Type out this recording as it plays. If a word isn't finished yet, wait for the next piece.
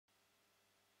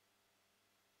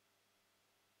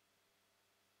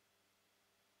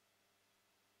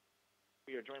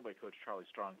are joined by Coach Charlie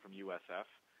Strong from USF.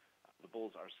 The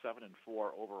Bulls are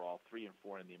 7-4 overall,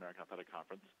 3-4 in the American Athletic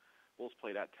Conference. Bulls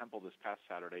played at Temple this past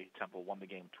Saturday. Temple won the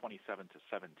game 27-17.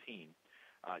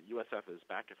 USF is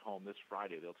back at home this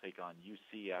Friday. They'll take on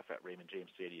UCF at Raymond James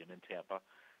Stadium in Tampa.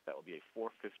 That will be a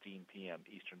 4:15 p.m.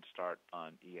 Eastern start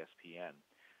on ESPN.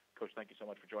 Coach, thank you so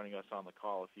much for joining us on the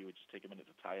call. If you would just take a minute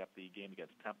to tie up the game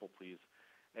against Temple, please.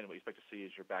 And what we expect to see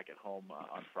is you're back at home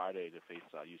on Friday to face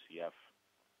UCF.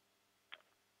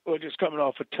 Well, just coming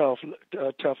off a tough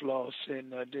loss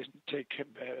and didn't take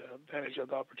advantage of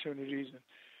the opportunities. And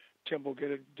Temple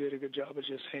did a good job of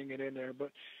just hanging in there.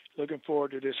 But looking forward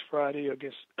to this Friday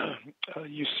against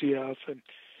UCF. And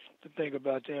the thing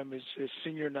about them is it's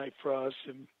senior night for us,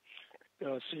 and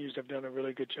seniors have done a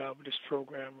really good job with this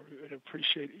program. I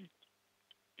appreciate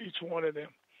each one of them.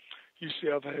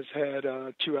 UCF has had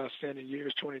 2 outstanding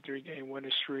years, 23-game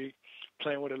winning streak,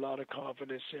 playing with a lot of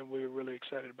confidence, and we're really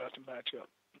excited about the matchup.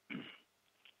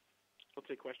 We'll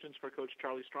take questions for Coach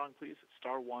Charlie Strong, please.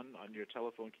 Star 1 on your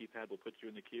telephone keypad will put you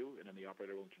in the queue, and then the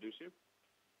operator will introduce you.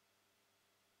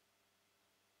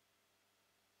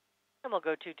 And we'll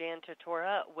go to Dan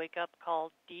Tortora,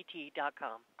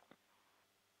 wakeupcalldt.com.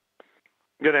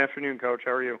 Good afternoon, Coach.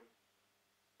 How are you?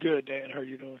 Good, Dan. How are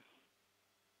you doing?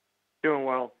 Doing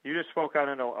well. You just spoke on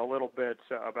it a little bit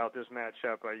about this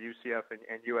matchup, UCF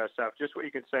and USF. Just what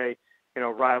you could say,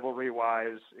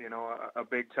 rivalry-wise, a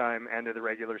big-time end of the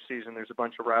regular season. There's a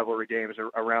bunch of rivalry games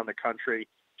around the country.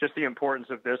 Just the importance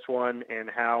of this one and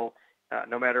how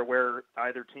no matter where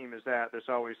either team is at, this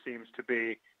always seems to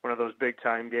be one of those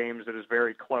big-time games that is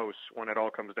very close when it all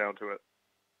comes down to it.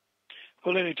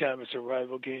 Well, anytime it's a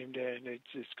rival game, Dan,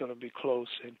 it's going to be close.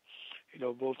 And,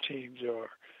 both teams are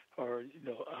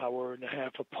hour and a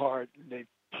half apart, and they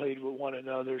played with one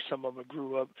another. Some of them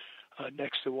grew up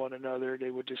next to one another. They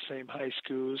were the same high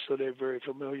schools, so they're very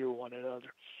familiar with one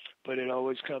another. But it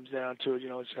always comes down to,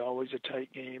 it's always a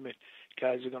tight game, and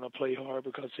guys are going to play hard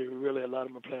because a lot of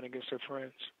them are playing against their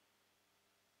friends.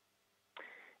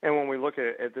 And when we look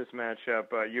at this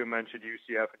matchup, you mentioned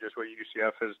UCF and just what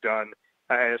UCF has done.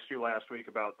 I asked you last week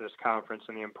about this conference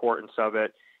and the importance of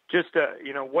it. Just,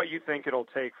 what you think it'll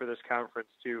take for this conference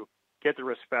to get the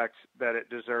respect that it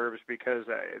deserves, because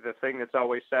the thing that's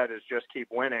always said is just keep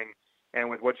winning. And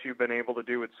with what you've been able to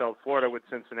do with South Florida, with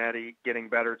Cincinnati getting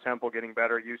better, Temple getting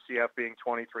better, UCF being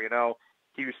 23-0,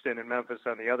 Houston and Memphis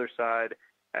on the other side,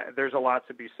 there's a lot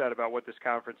to be said about what this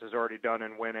conference has already done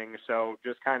in winning. So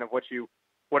just kind of what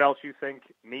else you think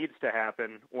needs to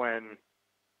happen when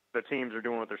the teams are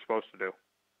doing what they're supposed to do.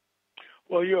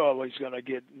 Well, you're always going to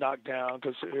get knocked down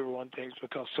because everyone thinks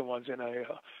because someone's in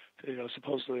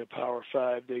supposedly a Power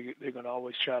 5, they're going to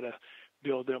always try to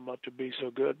build them up to be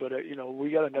so good. But, we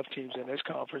got enough teams in this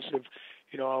conference. If,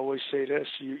 I always say this,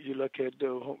 you look at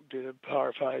the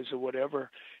Power 5s or whatever,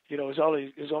 there's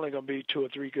only going to be 2 or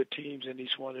 3 good teams in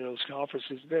each one of those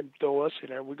conferences. Then throw us in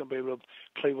there, we're going to be able to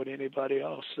play with anybody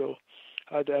else. So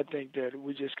I think that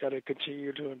we just got to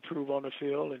continue to improve on the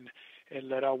field and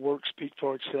let our work speak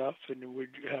for itself. And we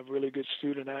have really good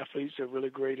student athletes. They're really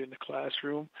great in the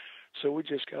classroom. So we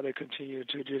just got to continue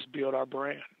to just build our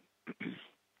brand.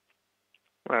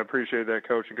 I appreciate that,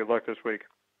 Coach, and good luck this week.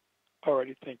 All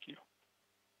righty. Thank you.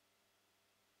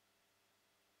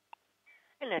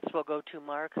 And next we'll go to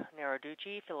Mark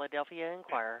Naroducci, Philadelphia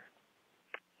Inquirer.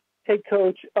 Hey,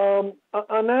 Coach. On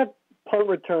that punt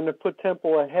return to put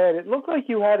Temple ahead, it looked like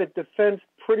you had it defensed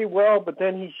pretty well, but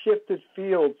then he shifted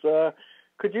fields.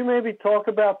 Could you maybe talk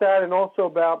about that and also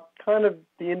about kind of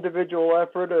the individual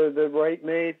effort or the right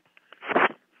made?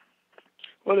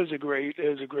 Well, it was a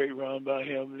great run by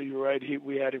him. You're right.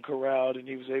 We had him corralled, and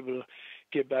he was able to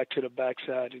get back to the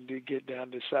backside and did get down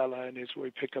the sideline. That's where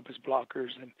he picked up his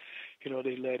blockers, and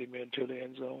they led him into the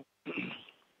end zone.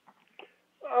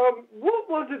 What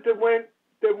was it that went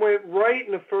right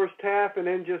in the first half and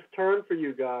then just turned for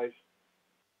you guys?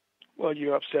 Well,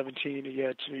 you're up 17, and you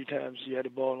had 3 times you had the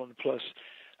ball on the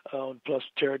plus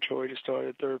territory to start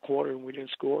the third quarter, and we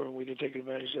didn't score, and we didn't take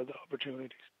advantage of the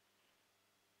opportunities.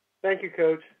 Thank you,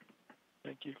 Coach.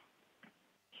 Thank you.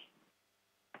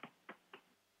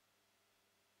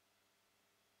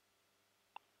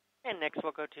 And next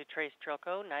we'll go to Trace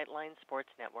Trilko, Nightline Sports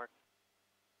Network.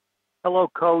 Hello,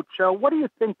 Coach. What do you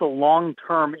think the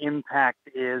long-term impact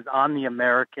is on the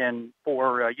American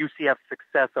for UCF's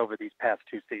success over these past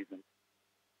 2 seasons?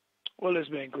 Well, it's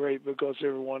been great because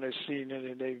everyone has seen it,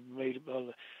 and they've made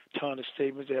a ton of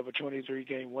statements. They have a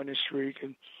 23-game winning streak,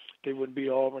 and they wouldn't beat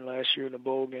Auburn last year in the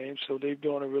bowl game. So they've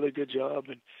done a really good job,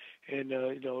 and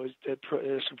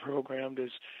it's a program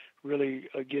that's really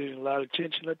getting a lot of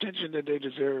attention that they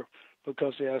deserve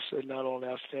because they have not only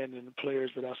outstanding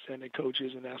players but outstanding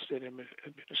coaches and outstanding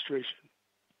administration.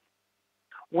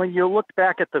 When you look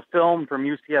back at the film from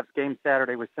UCF's game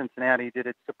Saturday with Cincinnati, did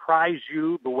it surprise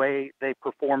you the way they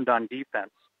performed on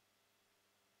defense?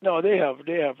 No, they have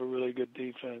a really good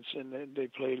defense, and they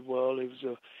played well. It was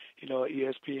a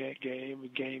ESPN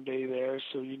game day there,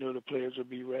 so the players will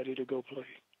be ready to go play.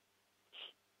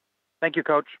 Thank you,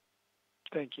 Coach.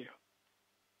 Thank you.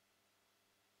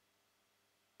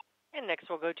 And next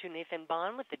we'll go to Nathan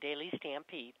Bond with the Daily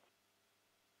Stampede.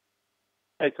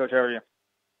 Hey, Coach, how are you?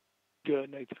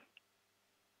 Good, Nathan.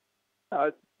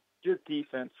 Your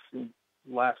defense in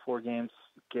the last 4 games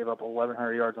gave up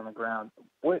 1,100 yards on the ground.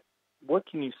 What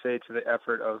can you say to the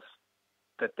effort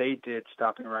that they did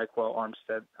stopping Reichwell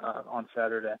Armstead on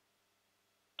Saturday?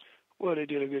 Well, they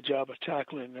did a good job of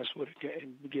tackling. That's what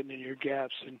getting in your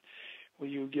gaps. And when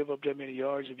you give up that many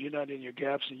yards, if you're not in your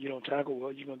gaps and you don't tackle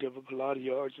well, you're going to give up a lot of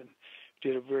yards. And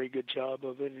did a very good job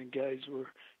of it. And guys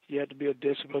you had to be a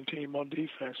disciplined team on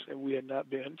defense, and we had not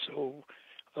been. So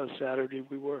Saturday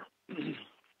we were.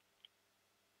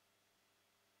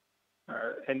 All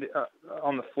right. And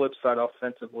on the flip side,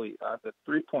 offensively, the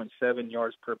 3.7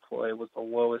 yards per play was the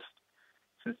lowest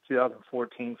since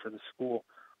 2014 for the school.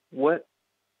 What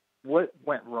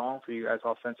went wrong for you guys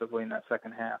offensively in that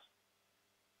second half?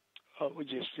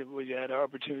 We had our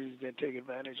opportunities, didn't take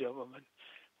advantage of them, and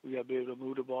we got to be able to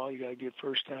move the ball. You got to get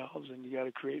first downs, and you got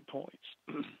to create points.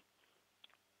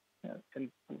 Yeah. And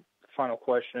final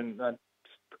question,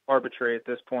 arbitrary at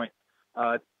this point.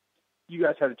 You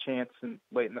guys had a chance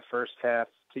late in the first half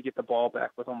to get the ball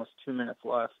back with almost 2 minutes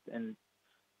left, and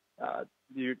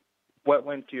what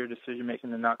went to your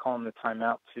decision-making to not calling the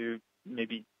timeout to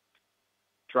maybe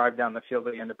drive down the field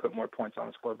again to put more points on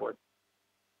the scoreboard?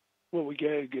 Well, we got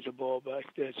to get the ball back.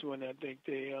 That's when I think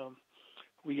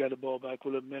we got the ball back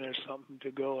with a minute or something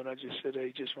to go, and I just said,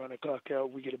 hey, just run the clock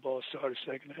out. We get the ball started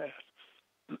second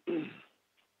half.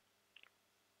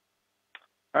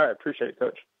 All right, appreciate it,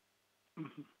 Coach.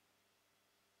 Mm-hmm.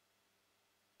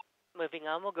 Moving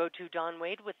on, we'll go to Don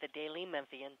Wade with the Daily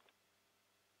Memphian.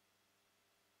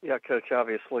 Yeah, Coach,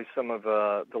 obviously some of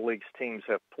the league's teams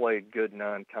have played good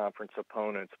non-conference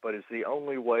opponents, but is the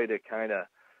only way to kind of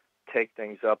take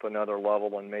things up another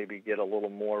level and maybe get a little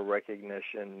more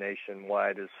recognition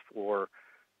nationwide is for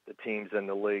the teams in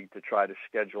the league to try to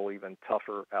schedule even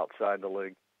tougher outside the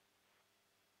league?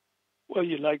 Well,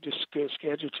 you'd like to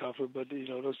schedule tougher, but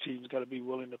those teams got to be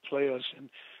willing to play us, and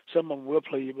some of them will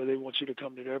play you, but they want you to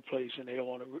come to their place, and they don't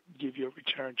want to give you a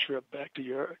return trip back to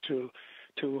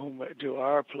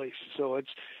our place. So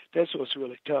that's what's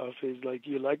really tough. Is like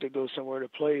you like to go somewhere to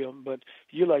play them, but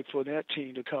you like for that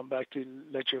team to come back to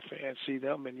let your fans see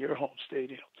them in your home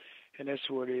stadium, and that's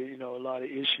where a lot of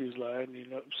issues lie.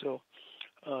 So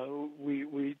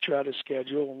we try to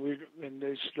schedule, and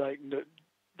it's like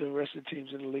the rest of the teams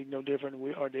in the league no different than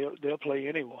we are. They'll play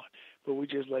anyone, but we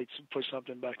just like to put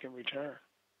something back in return.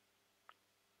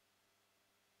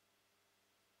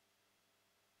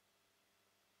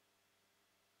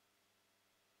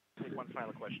 Take one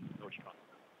final question, Coach Strong.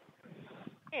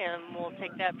 And we'll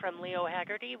take that from Leo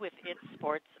Haggerty with It's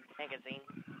Sports Magazine.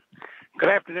 Good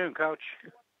afternoon, Coach.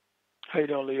 How you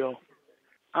doing, Leo?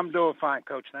 I'm doing fine,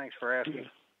 Coach. Thanks for asking. Good.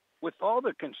 With all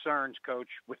the concerns, Coach,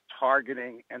 with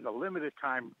targeting and the limited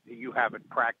time that you have in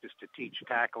practice to teach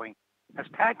tackling, has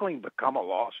tackling become a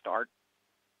lost art?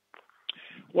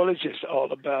 Well, it's just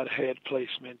all about head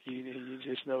placement. You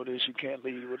just notice you can't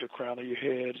lead with the crown of your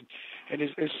head, and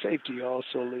it's safety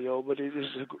also, Leo. But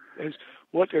it's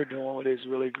what they're doing is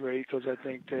really great because I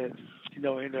think that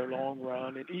in their long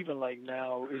run, and even like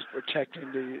now, is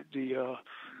protecting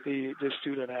the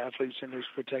student athletes, and is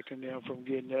protecting them from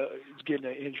getting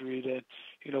an injury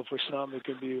that for some it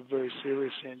can be a very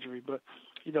serious injury, but.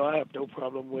 I have no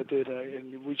problem with it,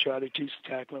 and we try to teach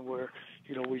tackling where,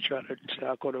 we try to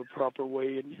tackle the proper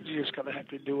way, and you're just going to have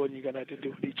to do it, and you're going to have to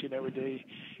do it each and every day.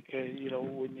 And,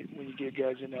 when you get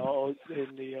guys in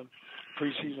the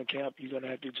preseason camp, you're going to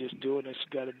have to just do it, and it's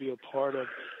got to be a part of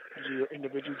your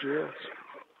individual drills.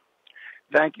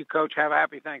 Thank you, Coach. Have a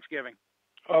happy Thanksgiving.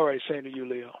 All right, same to you,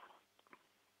 Leo.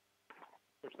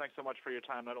 Coach, thanks so much for your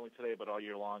time, not only today but all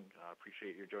year long.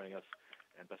 Appreciate you joining us,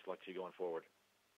 and best of luck to you going forward.